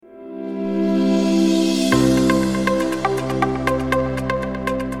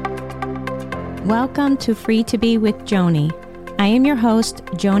Welcome to Free to Be with Joni. I am your host,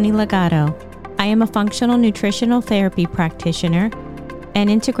 Joni Legato. I am a functional nutritional therapy practitioner, an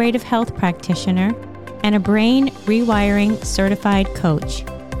integrative health practitioner, and a brain rewiring certified coach.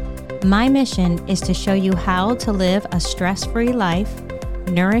 My mission is to show you how to live a stress-free life,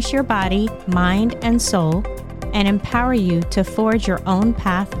 nourish your body, mind, and soul, and empower you to forge your own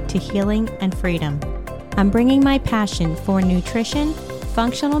path to healing and freedom. I'm bringing my passion for nutrition,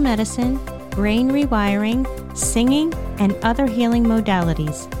 functional medicine, brain rewiring, singing, and other healing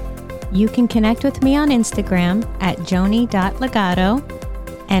modalities. You can connect with me on Instagram at joni.legato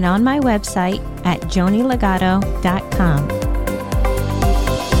and on my website at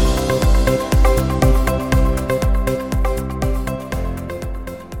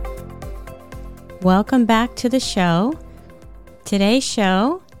jonilegato.com. Welcome back to the show. Today's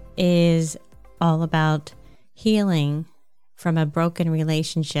show is all about healing from a broken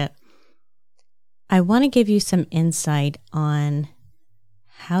relationship. I want to give you some insight on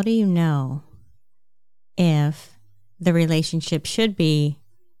how do you know if the relationship should be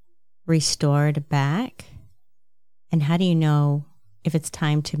restored back, and how do you know if it's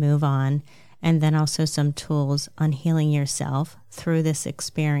time to move on, and then also some tools on healing yourself through this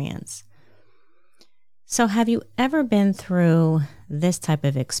experience. So have you ever been through this type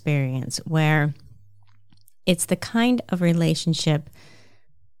of experience where it's the kind of relationship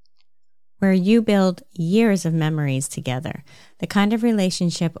where you build years of memories together, the kind of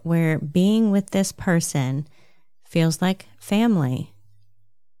relationship where being with this person feels like family,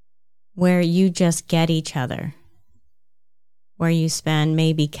 where you just get each other, where you spend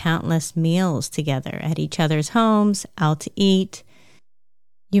maybe countless meals together at each other's homes, out to eat.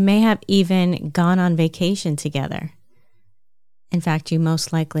 You may have even gone on vacation together. In fact, you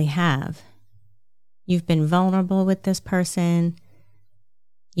most likely have. You've been vulnerable with this person.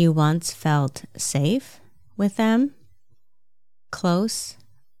 You once felt safe with them, close,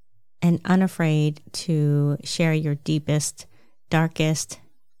 and unafraid to share your deepest, darkest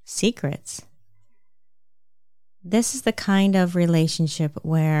secrets. This is the kind of relationship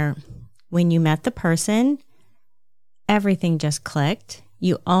where when you met the person, everything just clicked.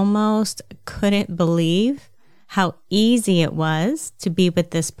 You almost couldn't believe how easy it was to be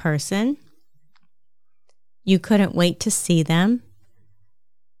with this person. You couldn't wait to see them.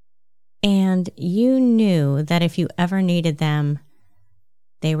 And you knew that if you ever needed them,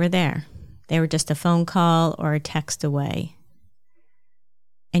 they were there. They were just a phone call or a text away.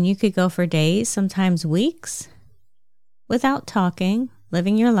 And you could go for days, sometimes weeks, without talking,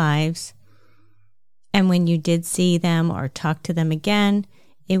 living your lives. And when you did see them or talk to them again,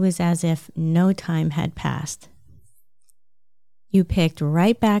 it was as if no time had passed. You picked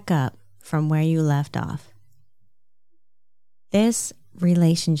right back up from where you left off. This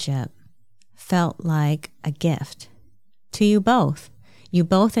relationship felt like a gift to you both. You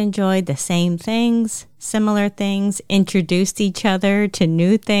both enjoyed the same things, similar things, introduced each other to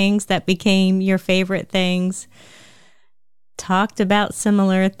new things that became your favorite things, talked about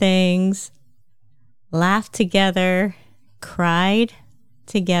similar things, laughed together, cried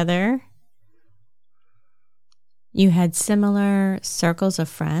together. You had similar circles of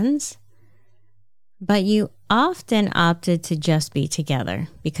friends, but you often opted to just be together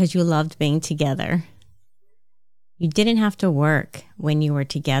because you loved being together. You didn't have to work when you were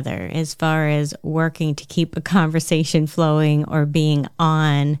together as far as working to keep a conversation flowing or being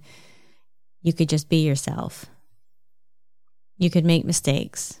on. You could just be yourself. You could make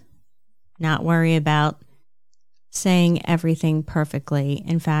mistakes, not worry about saying everything perfectly.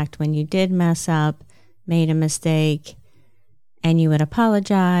 In fact, when you did mess up, made a mistake, and you would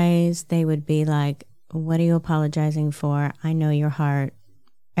apologize, they would be like, "What are you apologizing for? I know your heart.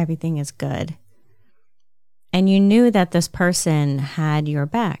 Everything is good." And you knew that this person had your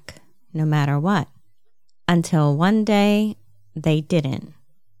back no matter what, until one day they didn't.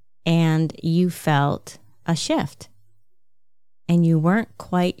 And you felt a shift. And you weren't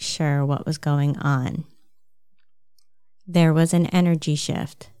quite sure what was going on. There was an energy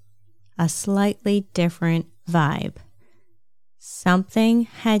shift, a slightly different vibe. Something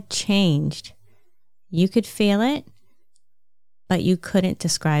had changed. You could feel it, but you couldn't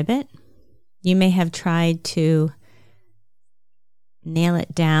describe it. You may have tried to nail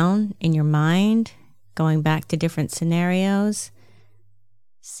it down in your mind, going back to different scenarios,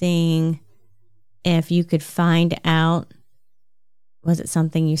 seeing if you could find out, was it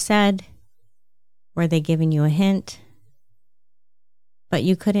something you said? Were they giving you a hint? But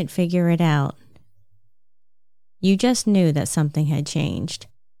you couldn't figure it out. You just knew that something had changed.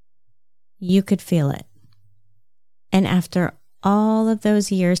 You could feel it. And after all of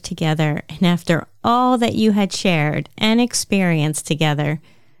those years together and after all that you had shared and experienced together,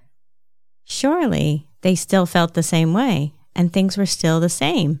 surely they still felt the same way and things were still the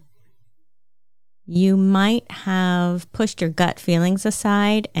same. You might have pushed your gut feelings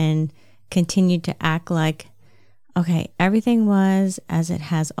aside and continued to act like, okay, everything was as it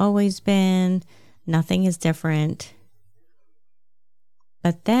has always been. Nothing is different.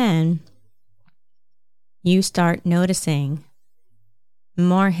 But then you start noticing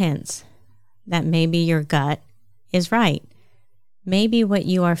more hints that maybe your gut is right. Maybe what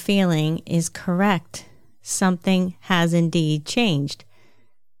you are feeling is correct. Something has indeed changed.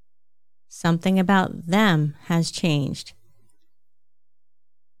 Something about them has changed.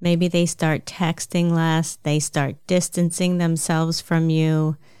 Maybe they start texting less. They start distancing themselves from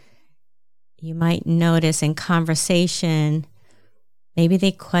you. You might notice in conversation, maybe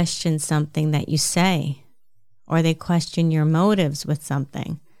they question something that you say, or they question your motives with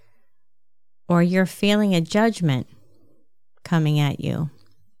something, or you're feeling a judgment coming at you.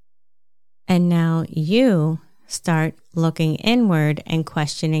 And now you start looking inward and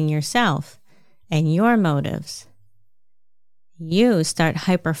questioning yourself and your motives. You start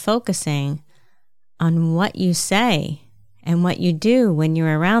hyper-focusing on what you say and what you do when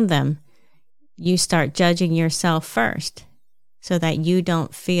you're around them. You start judging yourself first so that you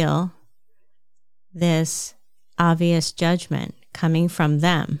don't feel this obvious judgment coming from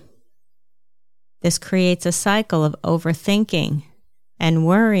them. This creates a cycle of overthinking and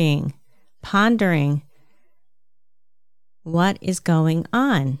worrying, pondering what is going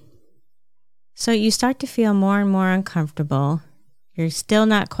on. So you start to feel more and more uncomfortable. You're still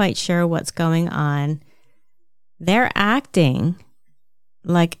not quite sure what's going on. They're acting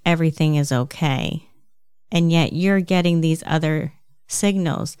like everything is okay, and yet you're getting these other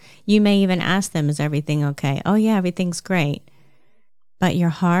signals. You may even ask them, is everything okay? Oh yeah, everything's great. But your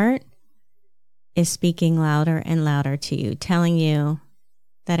heart is speaking louder and louder to you, telling you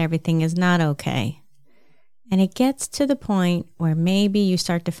that everything is not okay. And it gets to the point where maybe you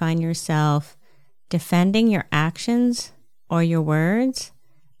start to find yourself defending your actions or your words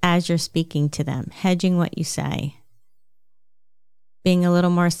as you're speaking to them, hedging what you say, being a little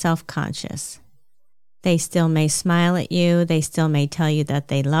more self-conscious. They still may smile at you, they still may tell you that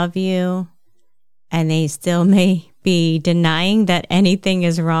they love you, and they still may be denying that anything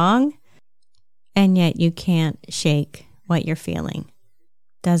is wrong, and yet you can't shake what you're feeling.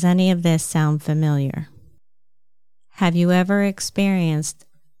 Does any of this sound familiar? Have you ever experienced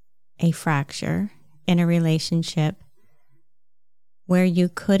a fracture in a relationship where you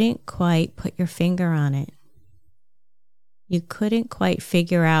couldn't quite put your finger on it? You couldn't quite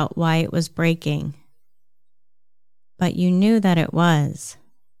figure out why it was breaking, but you knew that it was.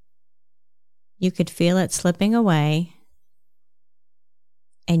 You could feel it slipping away,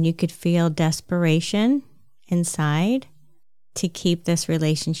 and you could feel desperation inside to keep this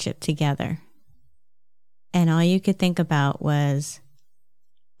relationship together. And all you could think about was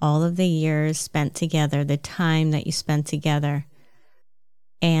all of the years spent together, the time that you spent together,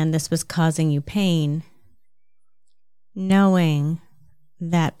 and this was causing you pain, knowing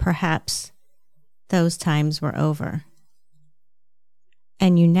that perhaps those times were over.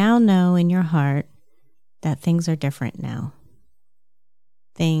 And you now know in your heart that things are different now.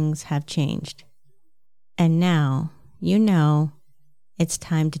 Things have changed. And now you know it's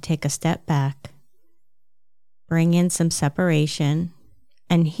time to take a step back, bring in some separation,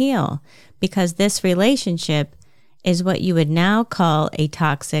 and heal, because this relationship is what you would now call a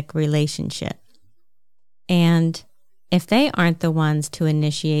toxic relationship. And if they aren't the ones to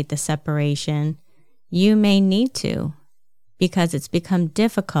initiate the separation, you may need to, because it's become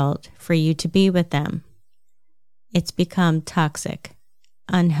difficult for you to be with them. It's become toxic,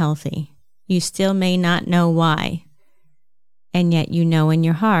 unhealthy. You still may not know why, and yet you know in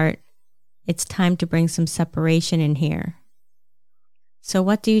your heart it's time to bring some separation in here. So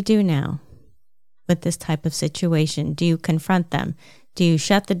what do you do now with this type of situation? Do you confront them? Do you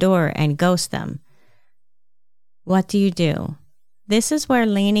shut the door and ghost them? What do you do? This is where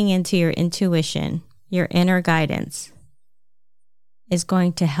leaning into your intuition, your inner guidance, is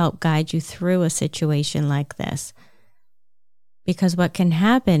going to help guide you through a situation like this. Because what can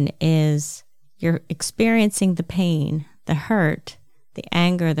happen is you're experiencing the pain, the hurt, the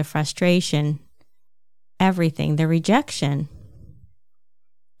anger, the frustration, everything, the rejection.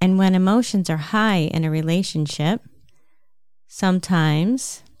 And when emotions are high in a relationship,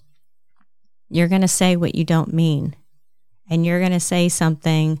 sometimes you're going to say what you don't mean. And you're going to say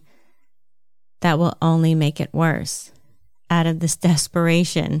something that will only make it worse out of this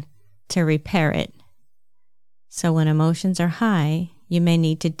desperation to repair it. So when emotions are high, you may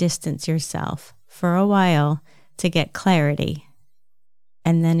need to distance yourself for a while to get clarity.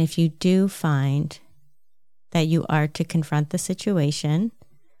 And then if you do find that you are to confront the situation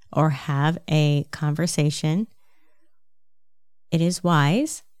or have a conversation, it is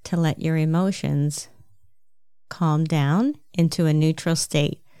wise to let your emotions calm down into a neutral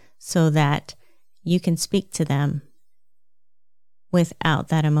state so that you can speak to them without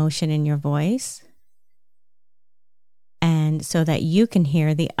that emotion in your voice, and so that you can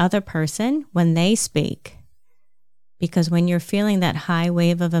hear the other person when they speak. Because when you're feeling that high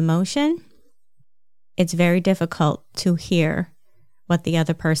wave of emotion, it's very difficult to hear what the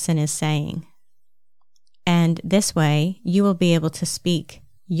other person is saying. And this way, you will be able to speak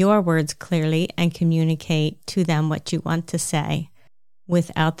your words clearly and communicate to them what you want to say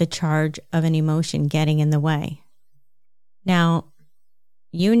without the charge of an emotion getting in the way. Now,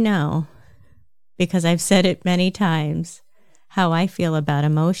 you know, because I've said it many times, how I feel about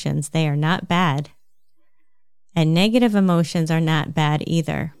emotions. They are not bad. And negative emotions are not bad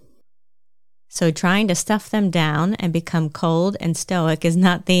either. So trying to stuff them down and become cold and stoic is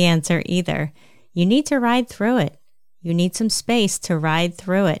not the answer either. You need to ride through it. You need some space to ride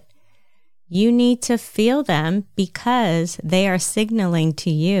through it. You need to feel them because they are signaling to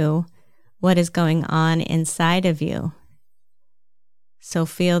you what is going on inside of you. So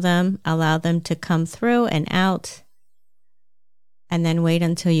feel them, allow them to come through and out, and then wait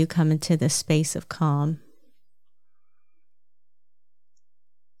until you come into the space of calm.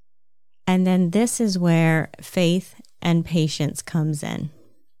 And then this is where faith and patience comes in.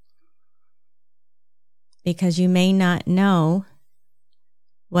 Because you may not know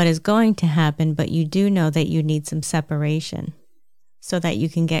what is going to happen, but you do know that you need some separation so that you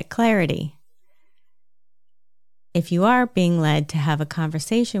can get clarity. If you are being led to have a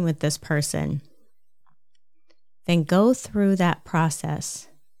conversation with this person, then go through that process.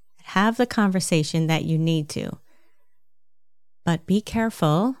 Have the conversation that you need to. But be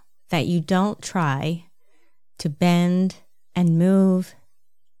careful that you don't try to bend and move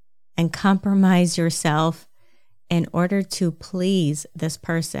and compromise yourself in order to please this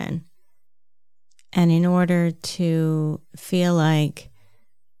person and in order to feel like,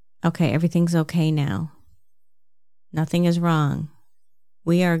 okay, everything's okay now. Nothing is wrong.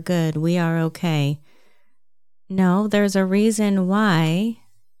 We are good. We are okay. No, there's a reason why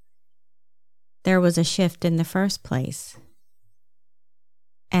there was a shift in the first place.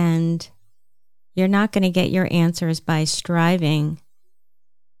 And you're not going to get your answers by striving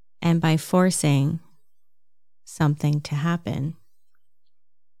and by forcing something to happen.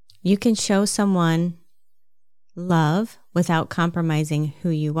 You can show someone love without compromising who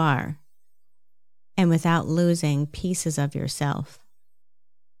you are and without losing pieces of yourself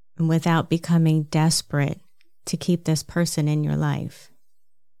and without becoming desperate to keep this person in your life.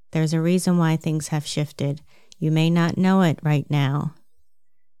 There's a reason why things have shifted. You may not know it right now.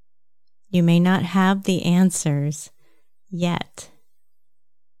 You may not have the answers yet.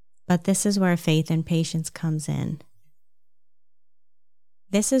 But this is where faith and patience comes in.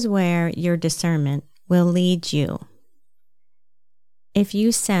 This is where your discernment will lead you. If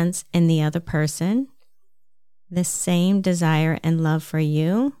you sense in the other person the same desire and love for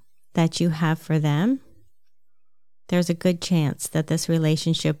you that you have for them, there's a good chance that this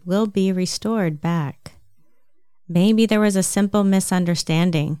relationship will be restored back. Maybe there was a simple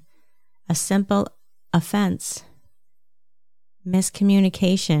misunderstanding, a simple offense,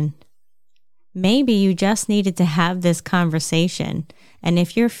 miscommunication. Maybe you just needed to have this conversation. And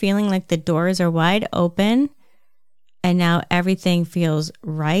if you're feeling like the doors are wide open and now everything feels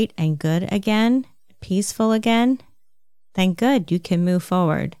right and good again, peaceful again, then good, you can move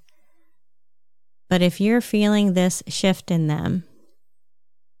forward. But if you're feeling this shift in them,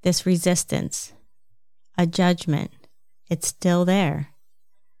 this resistance, a judgment, it's still there.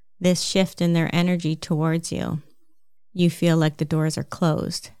 This shift in their energy towards you, you feel like the doors are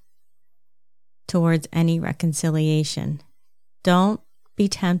closed towards any reconciliation. Don't be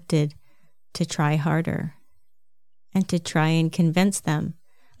tempted to try harder and to try and convince them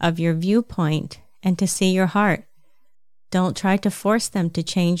of your viewpoint and to see your heart. Don't try to force them to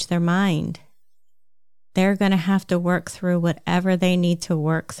change their mind. They're going to have to work through whatever they need to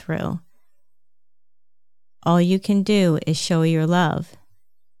work through. All you can do is show your love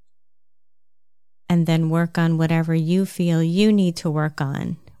and then work on whatever you feel you need to work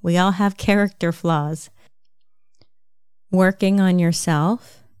on. We all have character flaws. Working on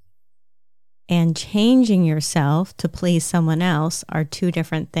yourself and changing yourself to please someone else are two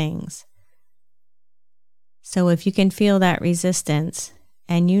different things. So if you can feel that resistance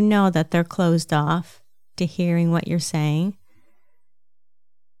and you know that they're closed off, to hearing what you're saying.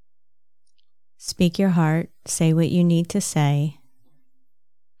 Speak your heart, say what you need to say,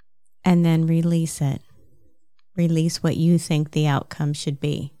 and then release it. Release what you think the outcome should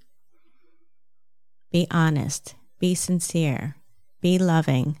be. Be honest, be sincere, be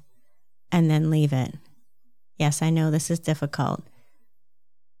loving, and then leave it. Yes, I know this is difficult.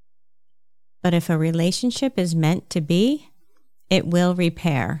 But if a relationship is meant to be, it will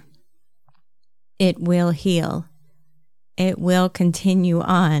repair. It will heal. It will continue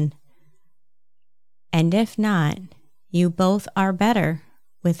on. And if not, you both are better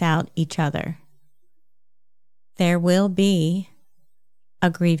without each other. There will be a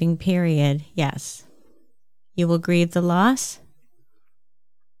grieving period, yes. You will grieve the loss.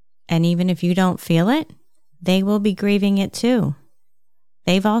 And even if you don't feel it, they will be grieving it too.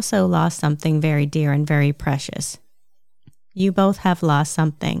 They've also lost something very dear and very precious. You both have lost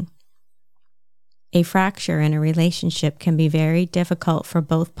something. A fracture in a relationship can be very difficult for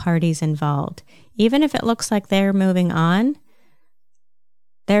both parties involved. Even if it looks like they're moving on,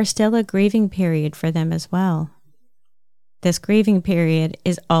 there's still a grieving period for them as well. This grieving period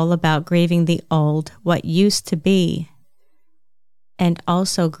is all about grieving the old, what used to be, and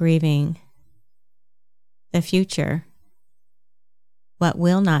also grieving the future, what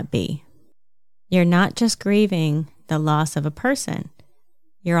will not be. You're not just grieving the loss of a person,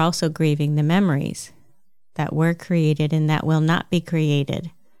 you're also grieving the memories that were created and that will not be created.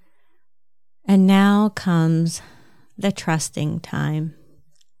 And now comes the trusting time.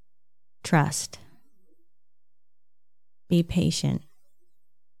 Trust. Be patient.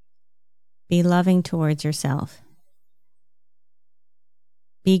 Be loving towards yourself.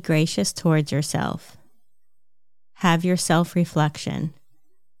 Be gracious towards yourself. Have your self-reflection,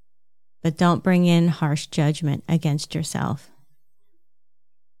 but don't bring in harsh judgment against yourself.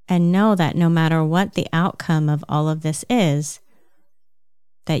 And know that no matter what the outcome of all of this is,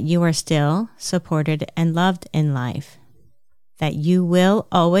 that you are still supported and loved in life, that you will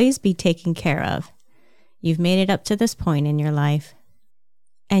always be taken care of. You've made it up to this point in your life,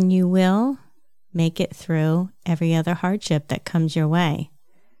 and you will make it through every other hardship that comes your way.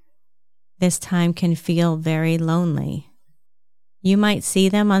 This time can feel very lonely. You might see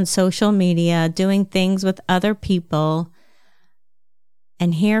them on social media doing things with other people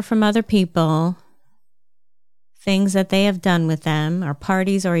and hear from other people things that they have done with them, or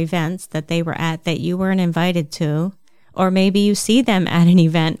parties or events that they were at that you weren't invited to. Or maybe you see them at an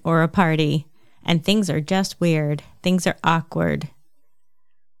event or a party and things are just weird. Things are awkward.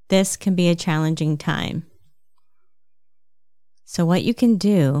 This can be a challenging time. So what you can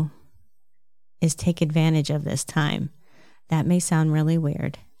do is take advantage of this time. That may sound really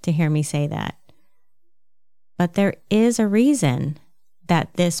weird to hear me say that. But there is a reason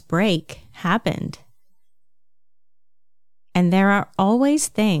that this break happened. And there are always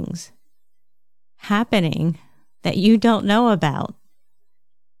things happening that you don't know about.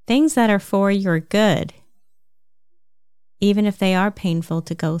 Things that are for your good, even if they are painful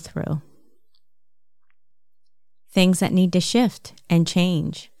to go through. Things that need to shift and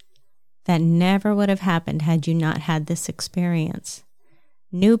change that never would have happened had you not had this experience.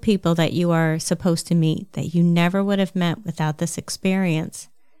 New people that you are supposed to meet that you never would have met without this experience.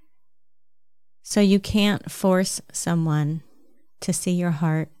 So you can't force someone to see your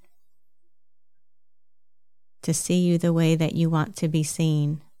heart, to see you the way that you want to be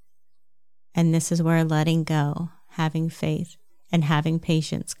seen. And this is where letting go, having faith, and having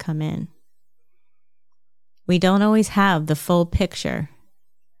patience come in. We don't always have the full picture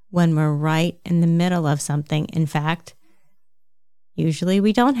when we're right in the middle of something. In fact, usually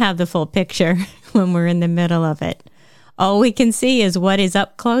we don't have the full picture when we're in the middle of it. All we can see is what is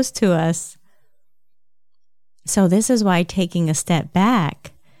up close to us. So this is why taking a step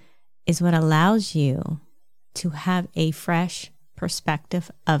back is what allows you to have a fresh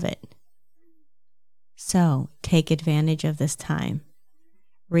perspective of it. So take advantage of this time.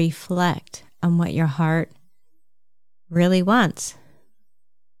 Reflect on what your heart really wants.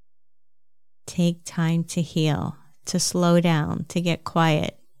 Take time to heal, to slow down, to get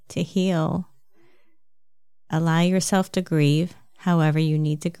quiet, to heal. Allow yourself to grieve however you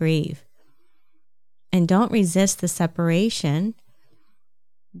need to grieve. And don't resist the separation,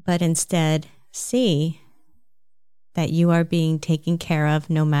 but instead see that you are being taken care of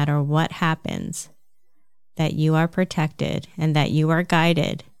no matter what happens, that you are protected and that you are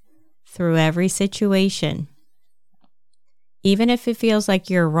guided through every situation. Even if it feels like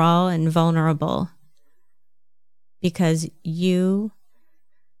you're raw and vulnerable, because you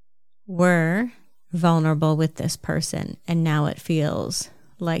were vulnerable with this person and now it feels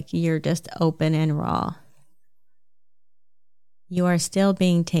like you're just open and raw. You are still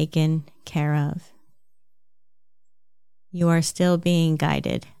being taken care of. You are still being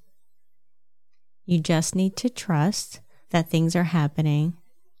guided. You just need to trust that things are happening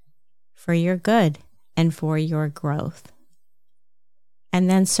for your good and for your growth. And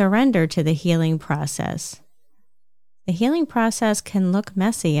then surrender to the healing process. The healing process can look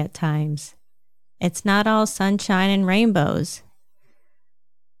messy at times. It's not all sunshine and rainbows.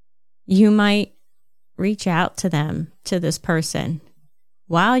 You might reach out to them, to this person.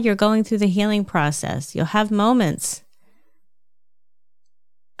 While you're going through the healing process, you'll have moments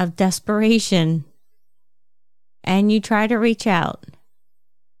of desperation, and you try to reach out,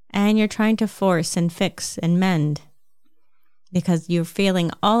 and you're trying to force and fix and mend because you're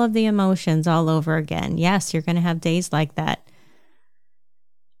feeling all of the emotions all over again. Yes, you're going to have days like that.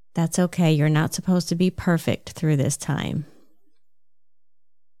 That's okay. You're not supposed to be perfect through this time.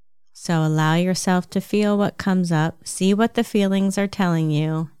 So allow yourself to feel what comes up, see what the feelings are telling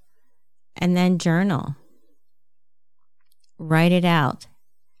you, and then journal. Write it out.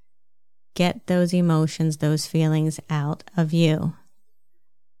 Get those emotions, those feelings out of you.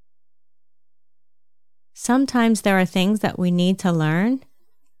 Sometimes there are things that we need to learn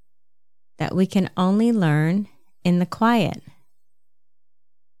that we can only learn in the quiet.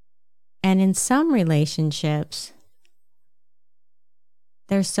 And in some relationships,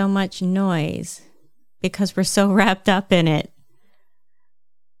 there's so much noise because we're so wrapped up in it.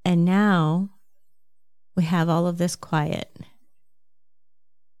 And now we have all of this quiet.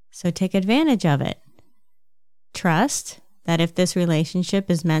 So take advantage of it. Trust that if this relationship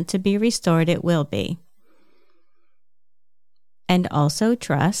is meant to be restored, it will be. And also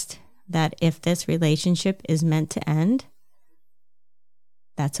trust that if this relationship is meant to end,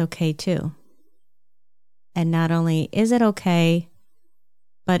 that's okay too. And not only is it okay,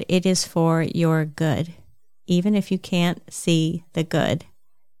 but it is for your good. Even if you can't see the good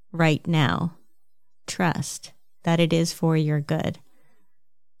right now, trust that it is for your good.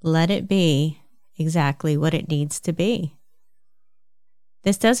 Let it be exactly what it needs to be.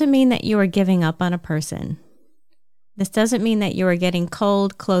 This doesn't mean that you are giving up on a person. This doesn't mean that you are getting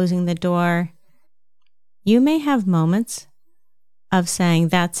cold, closing the door. You may have moments of saying,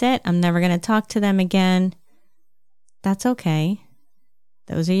 that's it, I'm never going to talk to them again. That's okay.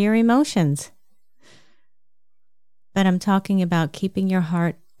 Those are your emotions. But I'm talking about keeping your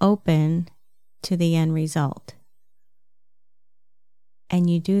heart open to the end result. And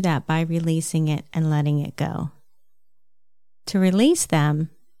you do that by releasing it and letting it go. To release them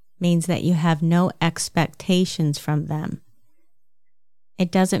means that you have no expectations from them.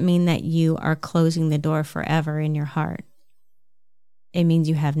 It doesn't mean that you are closing the door forever in your heart. It means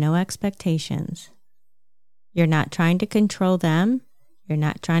you have no expectations. You're not trying to control them. You're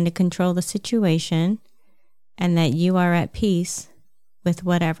not trying to control the situation, and that you are at peace with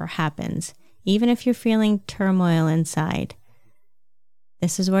whatever happens, even if you're feeling turmoil inside.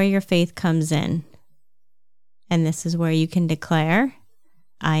 This is where your faith comes in. And this is where you can declare,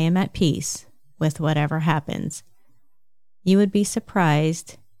 I am at peace with whatever happens. You would be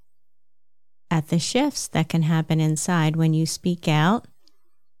surprised at the shifts that can happen inside when you speak out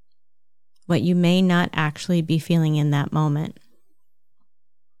what you may not actually be feeling in that moment.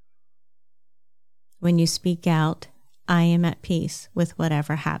 When you speak out, I am at peace with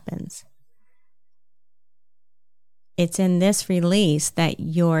whatever happens. It's in this release that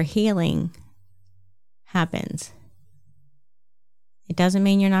your healing happens. It doesn't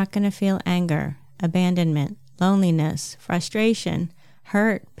mean you're not going to feel anger, abandonment, loneliness, frustration,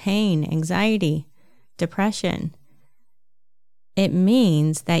 hurt, pain, anxiety, depression. It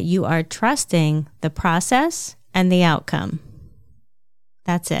means that you are trusting the process and the outcome.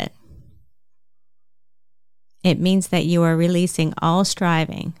 That's it. It means that you are releasing all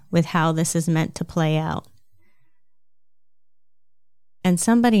striving with how this is meant to play out. And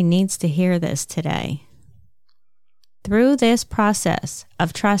somebody needs to hear this today. Through this process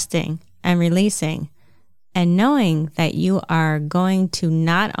of trusting and releasing and knowing that you are going to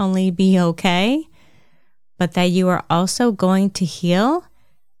not only be okay, but that you are also going to heal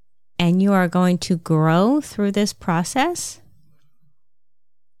and you are going to grow through this process,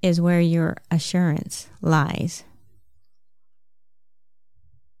 is where your assurance lies.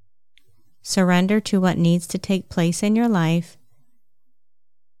 Surrender to what needs to take place in your life,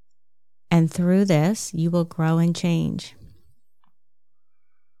 and through this, you will grow and change.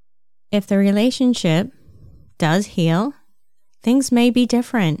 If the relationship does heal, things may be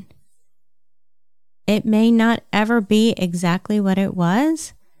different. It may not ever be exactly what it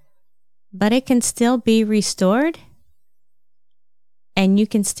was, but it can still be restored, and you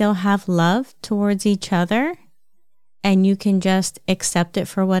can still have love towards each other, And you can just accept it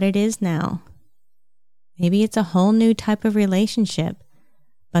for what it is now. Maybe it's a whole new type of relationship,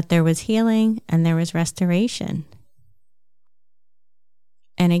 but there was healing and there was restoration.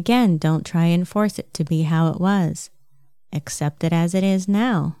 And again, don't try and force it to be how it was. Accept it as it is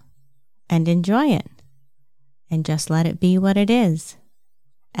now and enjoy it. And just let it be what it is.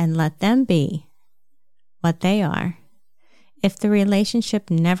 And let them be what they are. If the relationship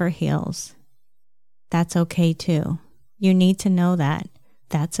never heals, that's okay too. You need to know that.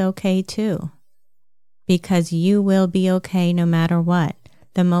 That's okay too. Because you will be okay no matter what.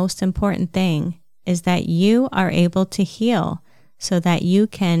 The most important thing is that you are able to heal so that you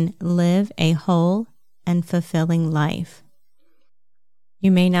can live a whole and fulfilling life.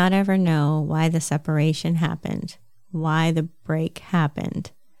 You may not ever know why the separation happened, why the break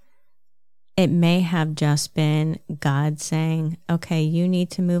happened. It may have just been God saying, okay, you need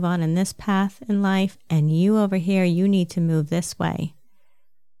to move on in this path in life, and you over here, you need to move this way.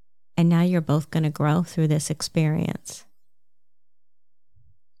 And now you're both going to grow through this experience.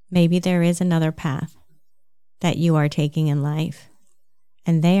 Maybe there is another path that you are taking in life,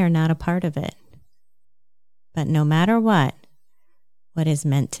 and they are not a part of it. But no matter what is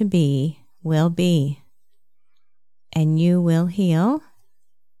meant to be will be. And you will heal,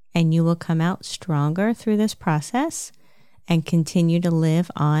 and you will come out stronger through this process and continue to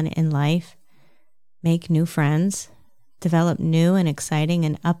live on in life, make new friends, develop new and exciting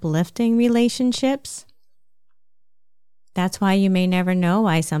and uplifting relationships. That's why you may never know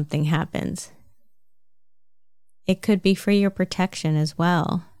why something happens. It could be for your protection as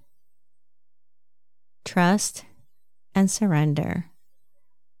well. Trust and surrender.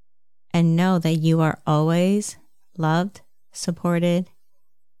 And know that you are always loved, supported,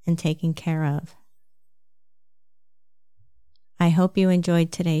 and taken care of. I hope you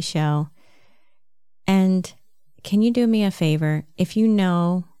enjoyed today's show. And can you do me a favor? If you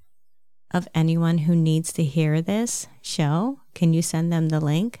know of anyone who needs to hear this show, can you send them the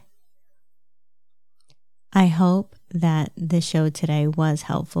link? I hope that the show today was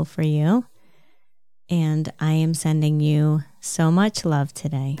helpful for you. And I am sending you so much love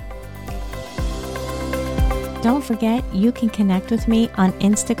today. Don't forget, you can connect with me on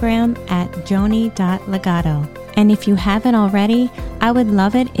Instagram at joni.legato. And if you haven't already, I would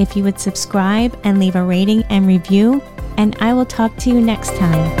love it if you would subscribe and leave a rating and review. And I will talk to you next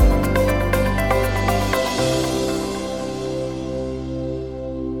time.